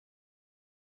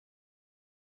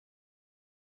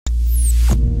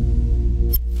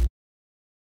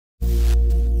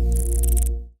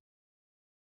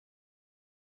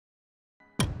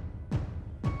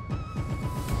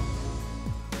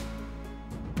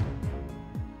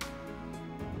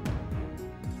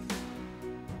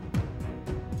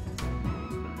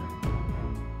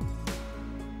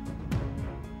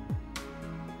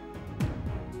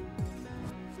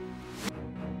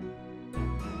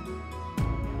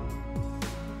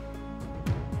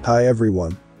Hi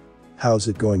everyone. How's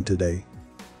it going today?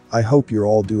 I hope you're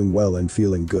all doing well and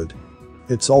feeling good.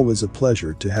 It's always a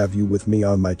pleasure to have you with me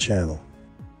on my channel.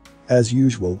 As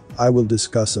usual, I will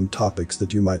discuss some topics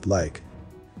that you might like.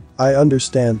 I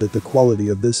understand that the quality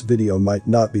of this video might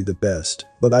not be the best,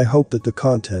 but I hope that the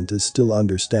content is still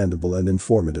understandable and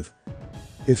informative.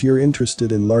 If you're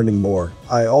interested in learning more,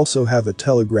 I also have a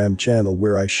Telegram channel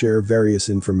where I share various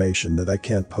information that I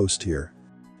can't post here.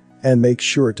 And make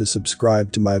sure to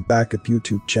subscribe to my backup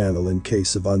YouTube channel in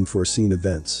case of unforeseen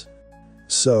events.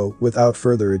 So, without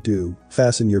further ado,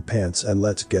 fasten your pants and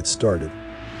let's get started.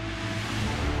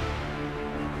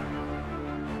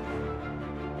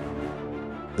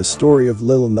 The story of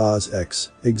Lil Nas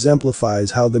X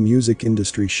exemplifies how the music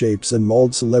industry shapes and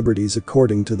molds celebrities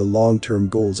according to the long-term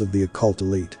goals of the occult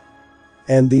elite.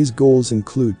 And these goals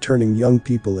include turning young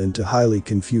people into highly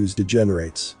confused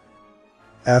degenerates.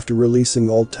 After releasing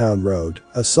Old Town Road,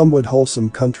 a somewhat wholesome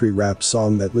country rap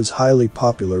song that was highly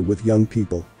popular with young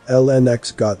people,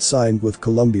 LNX got signed with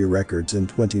Columbia Records in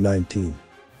 2019.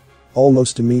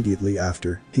 Almost immediately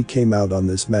after, he came out on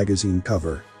this magazine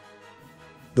cover.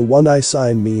 The "One I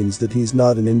Sign" means that he's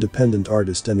not an independent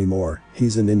artist anymore,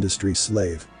 he's an industry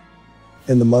slave.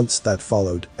 In the months that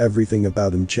followed, everything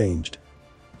about him changed.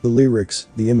 The lyrics,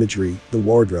 the imagery, the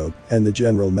wardrobe, and the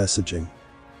general messaging.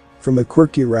 From a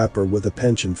quirky rapper with a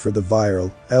penchant for the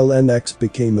viral, LNX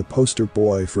became a poster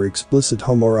boy for explicit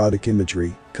homoerotic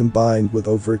imagery, combined with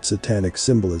overt satanic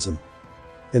symbolism.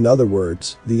 In other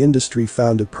words, the industry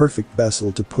found a perfect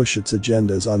vessel to push its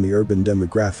agendas on the urban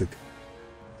demographic.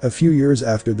 A few years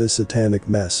after this satanic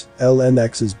mess,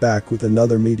 LNX is back with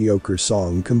another mediocre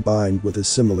song combined with a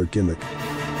similar gimmick.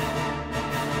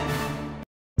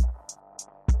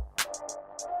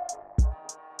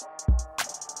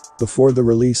 Before the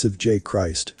release of J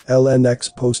Christ,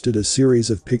 LNX posted a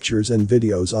series of pictures and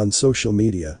videos on social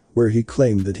media where he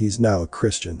claimed that he's now a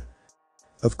Christian.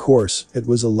 Of course, it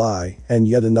was a lie and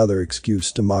yet another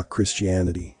excuse to mock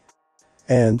Christianity.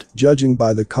 And, judging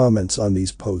by the comments on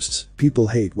these posts, people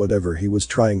hate whatever he was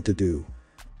trying to do.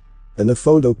 In a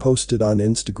photo posted on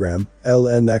Instagram,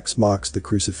 LNX mocks the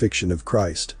crucifixion of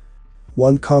Christ.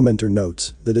 One commenter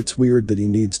notes that it's weird that he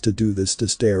needs to do this to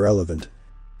stay relevant.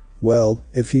 Well,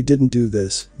 if he didn't do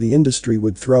this, the industry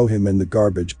would throw him in the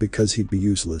garbage because he'd be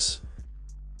useless.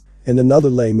 In another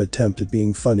lame attempt at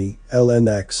being funny,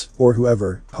 LNX, or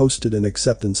whoever, posted an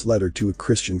acceptance letter to a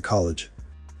Christian college.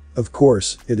 Of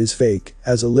course, it is fake,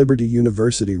 as a Liberty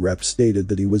University rep stated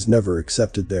that he was never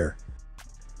accepted there.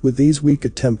 With these weak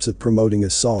attempts at promoting a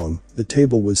song, the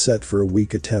table was set for a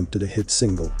weak attempt at a hit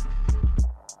single.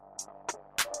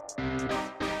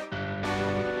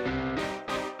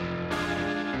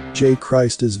 J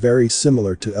Christ is very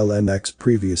similar to LNX's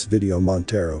previous video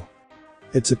Montero.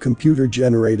 It's a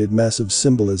computer-generated mess of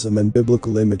symbolism and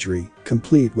biblical imagery,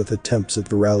 complete with attempts at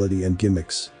virality and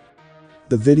gimmicks.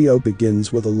 The video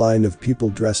begins with a line of people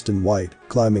dressed in white,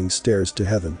 climbing stairs to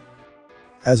heaven.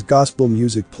 As gospel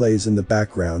music plays in the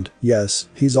background, yes,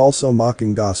 he's also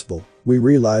mocking gospel, we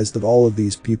realize that all of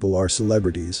these people are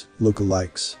celebrities,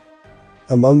 lookalikes.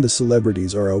 Among the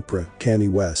celebrities are Oprah,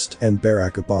 Kanye West, and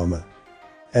Barack Obama.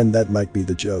 And that might be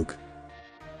the joke.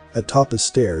 Atop the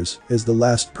stairs is the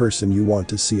last person you want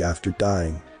to see after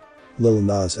dying. Lil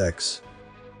Nas X.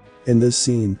 In this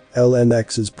scene,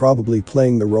 LNX is probably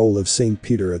playing the role of Saint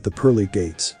Peter at the pearly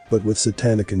gates, but with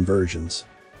satanic inversions.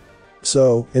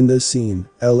 So, in this scene,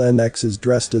 LNX is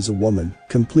dressed as a woman,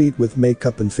 complete with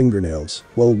makeup and fingernails,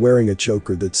 while wearing a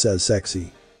choker that says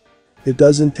sexy. It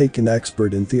doesn't take an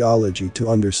expert in theology to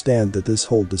understand that this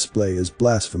whole display is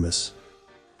blasphemous.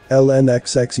 LNX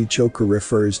sexy choker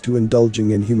refers to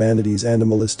indulging in humanity's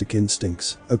animalistic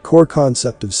instincts, a core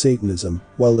concept of Satanism,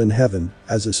 while in heaven,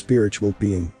 as a spiritual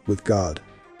being, with God.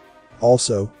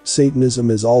 Also,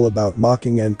 Satanism is all about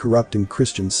mocking and corrupting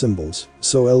Christian symbols,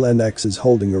 so LNX is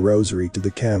holding a rosary to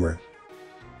the camera.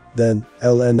 Then,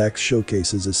 LNX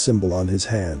showcases a symbol on his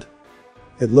hand.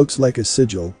 It looks like a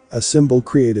sigil, a symbol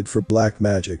created for black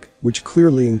magic, which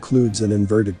clearly includes an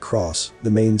inverted cross,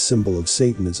 the main symbol of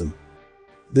Satanism.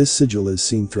 This sigil is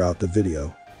seen throughout the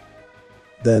video.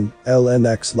 Then,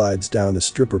 LNX slides down a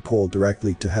stripper pole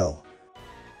directly to hell.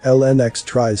 LNX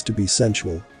tries to be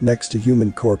sensual, next to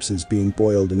human corpses being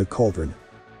boiled in a cauldron.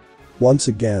 Once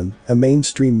again, a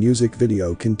mainstream music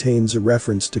video contains a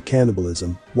reference to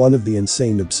cannibalism, one of the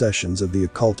insane obsessions of the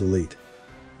occult elite.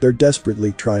 They're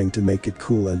desperately trying to make it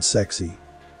cool and sexy.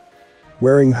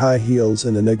 Wearing high heels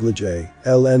and a negligee,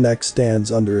 LNX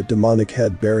stands under a demonic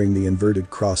head bearing the inverted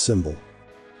cross symbol.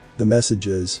 The message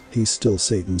is, he's still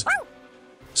Satan's.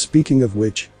 Speaking of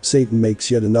which, Satan makes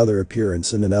yet another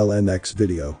appearance in an LNX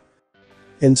video.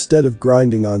 Instead of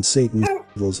grinding on Satan's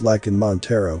evils like in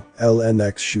Montero,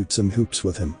 LNX shoots some hoops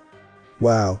with him.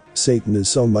 Wow, Satan is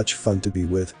so much fun to be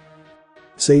with.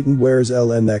 Satan wears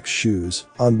LNX shoes,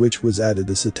 on which was added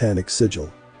a satanic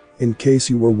sigil. In case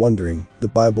you were wondering, the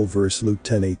Bible verse Luke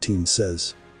 10:18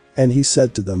 says, "And he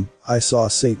said to them, I saw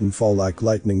Satan fall like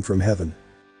lightning from heaven."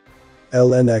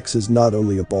 LNX is not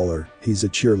only a baller, he's a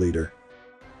cheerleader.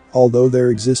 Although there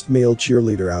exist male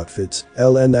cheerleader outfits,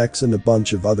 LNX and a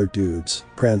bunch of other dudes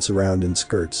prance around in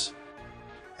skirts.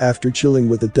 After chilling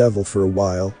with the devil for a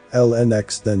while,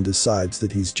 LNX then decides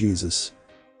that he's Jesus.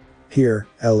 Here,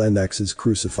 LNX is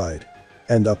crucified.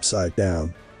 And upside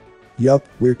down. Yup,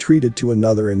 we're treated to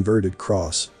another inverted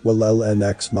cross, while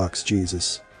LNX mocks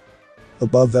Jesus.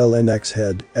 Above LNX's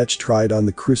head, etched right on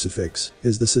the crucifix,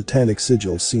 is the satanic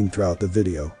sigil seen throughout the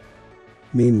video.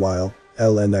 Meanwhile,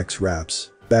 LNX raps,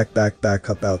 back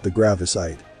up out the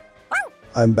gravesite.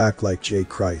 I'm back like J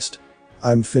Christ.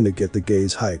 I'm finna get the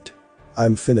gays hyped.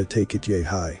 I'm finna take it yay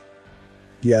high.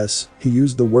 Yes, he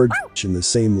used the word bitch in the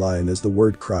same line as the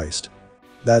word Christ.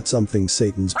 That's something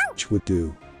Satan's bitch would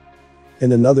do.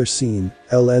 In another scene,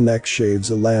 LNX shaves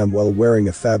a lamb while wearing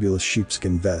a fabulous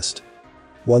sheepskin vest.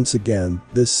 Once again,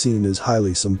 this scene is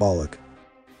highly symbolic.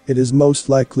 It is most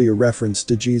likely a reference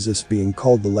to Jesus being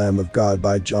called the Lamb of God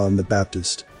by John the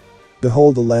Baptist.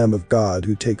 Behold the Lamb of God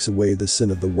who takes away the sin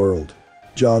of the world.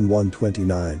 John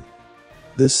 1:29.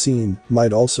 This scene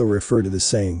might also refer to the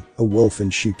saying, a wolf in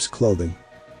sheep's clothing.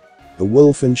 A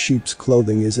wolf in sheep's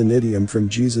clothing is an idiom from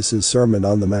Jesus' Sermon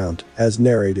on the Mount, as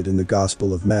narrated in the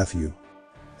Gospel of Matthew.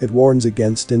 It warns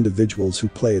against individuals who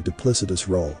play a duplicitous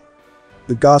role.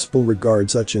 The Gospel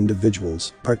regards such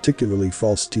individuals, particularly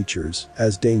false teachers,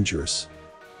 as dangerous.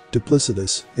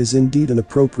 Duplicitous is indeed an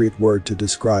appropriate word to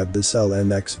describe this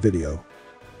LNX video.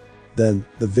 Then,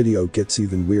 the video gets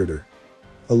even weirder.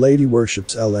 A lady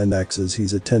worships LNX as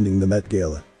he's attending the Met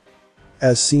Gala.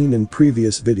 As seen in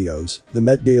previous videos, the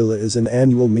Met Gala is an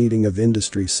annual meeting of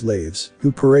industry slaves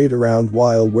who parade around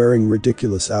while wearing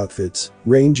ridiculous outfits,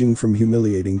 ranging from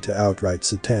humiliating to outright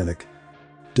satanic.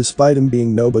 Despite him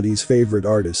being nobody's favorite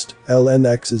artist,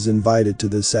 LNX is invited to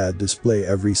this sad display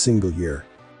every single year.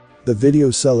 The video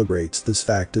celebrates this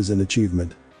fact as an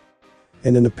achievement.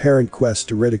 In an apparent quest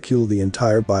to ridicule the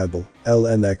entire Bible,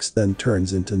 LNX then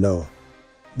turns into Noah.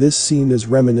 This scene is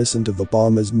reminiscent of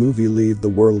Obama's movie Leave the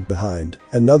World Behind,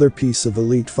 another piece of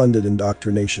elite-funded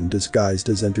indoctrination disguised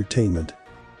as entertainment.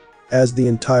 As the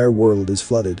entire world is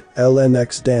flooded,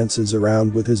 LNX dances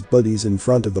around with his buddies in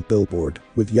front of a billboard,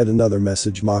 with yet another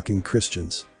message mocking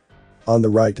Christians. On the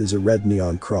right is a red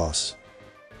neon cross.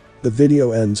 The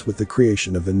video ends with the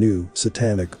creation of a new,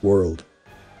 satanic world.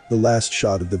 The last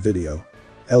shot of the video.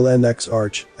 LNX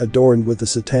arch, adorned with a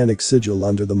satanic sigil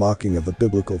under the mocking of a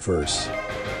biblical verse.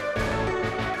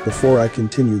 Before I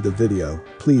continue the video,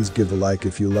 please give a like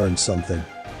if you learned something.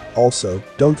 Also,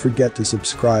 don't forget to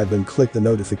subscribe and click the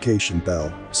notification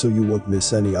bell so you won't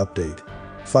miss any update.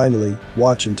 Finally,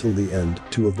 watch until the end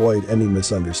to avoid any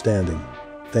misunderstanding.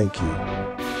 Thank you.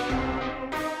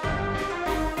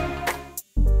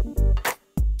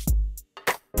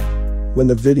 When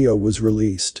the video was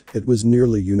released, it was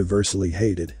nearly universally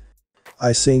hated.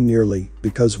 I say nearly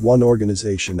because one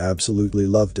organization absolutely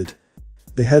loved it.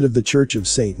 The head of the Church of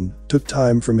Satan took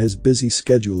time from his busy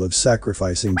schedule of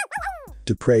sacrificing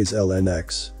to praise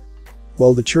LNX.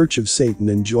 While the Church of Satan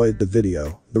enjoyed the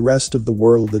video, the rest of the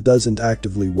world that doesn't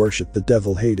actively worship the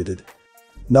devil hated it.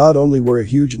 Not only were a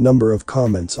huge number of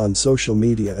comments on social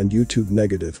media and YouTube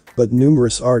negative, but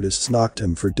numerous artists knocked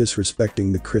him for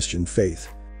disrespecting the Christian faith.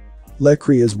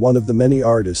 Lecrae is one of the many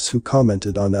artists who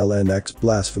commented on LNX's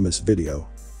blasphemous video.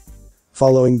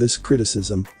 Following this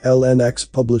criticism,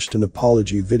 LNX published an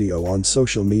apology video on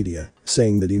social media,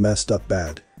 saying that he messed up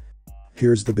bad.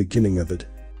 Here's the beginning of it.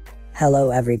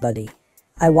 Hello everybody.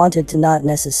 I wanted to not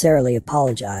necessarily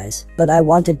apologize, but I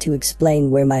wanted to explain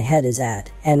where my head is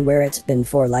at and where it's been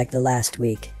for like the last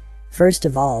week. First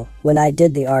of all, when I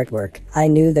did the artwork, I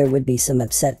knew there would be some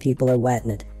upset people or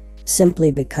whatnot.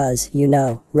 Simply because, you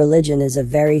know, religion is a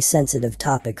very sensitive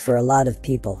topic for a lot of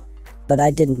people. But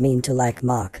I didn't mean to like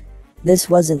mock. This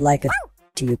wasn't like a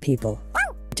to you people,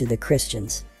 to the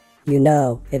Christians. You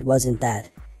know, it wasn't that.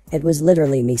 It was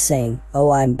literally me saying, oh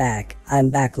I'm back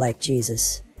like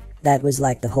Jesus. That was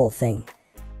like the whole thing.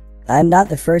 I'm not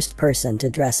the first person to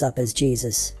dress up as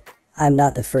Jesus. I'm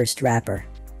not the first rapper.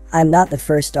 I'm not the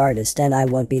first artist and I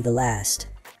won't be the last.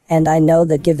 And I know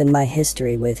that given my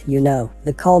history with, you know,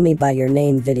 the Call Me By Your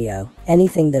Name video,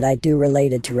 anything that I do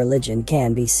related to religion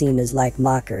can be seen as like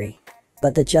mockery.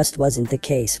 But that just wasn't the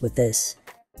case with this.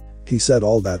 He said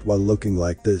all that while looking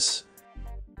like this.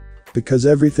 Because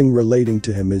everything relating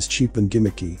to him is cheap and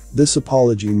gimmicky, this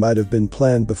apology might have been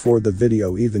planned before the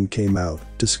video even came out,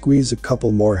 to squeeze a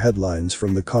couple more headlines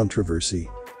from the controversy.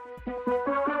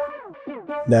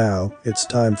 Now, it's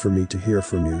time for me to hear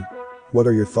from you. What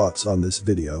are your thoughts on this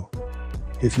video?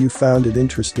 If you found it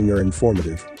interesting or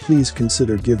informative, please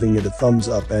consider giving it a thumbs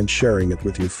up and sharing it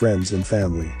with your friends and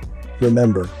family.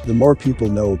 Remember, the more people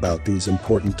know about these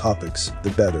important topics, the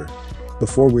better.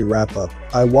 Before we wrap up,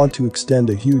 I want to extend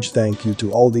a huge thank you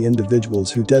to all the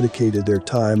individuals who dedicated their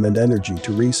time and energy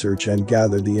to research and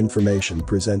gather the information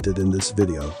presented in this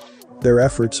video. Their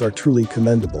efforts are truly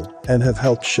commendable and have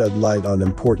helped shed light on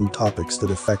important topics that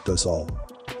affect us all.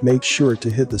 Make sure to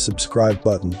hit the subscribe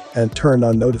button and turn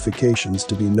on notifications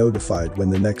to be notified when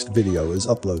the next video is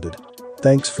uploaded.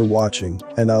 Thanks for watching,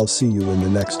 and I'll see you in the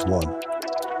next one.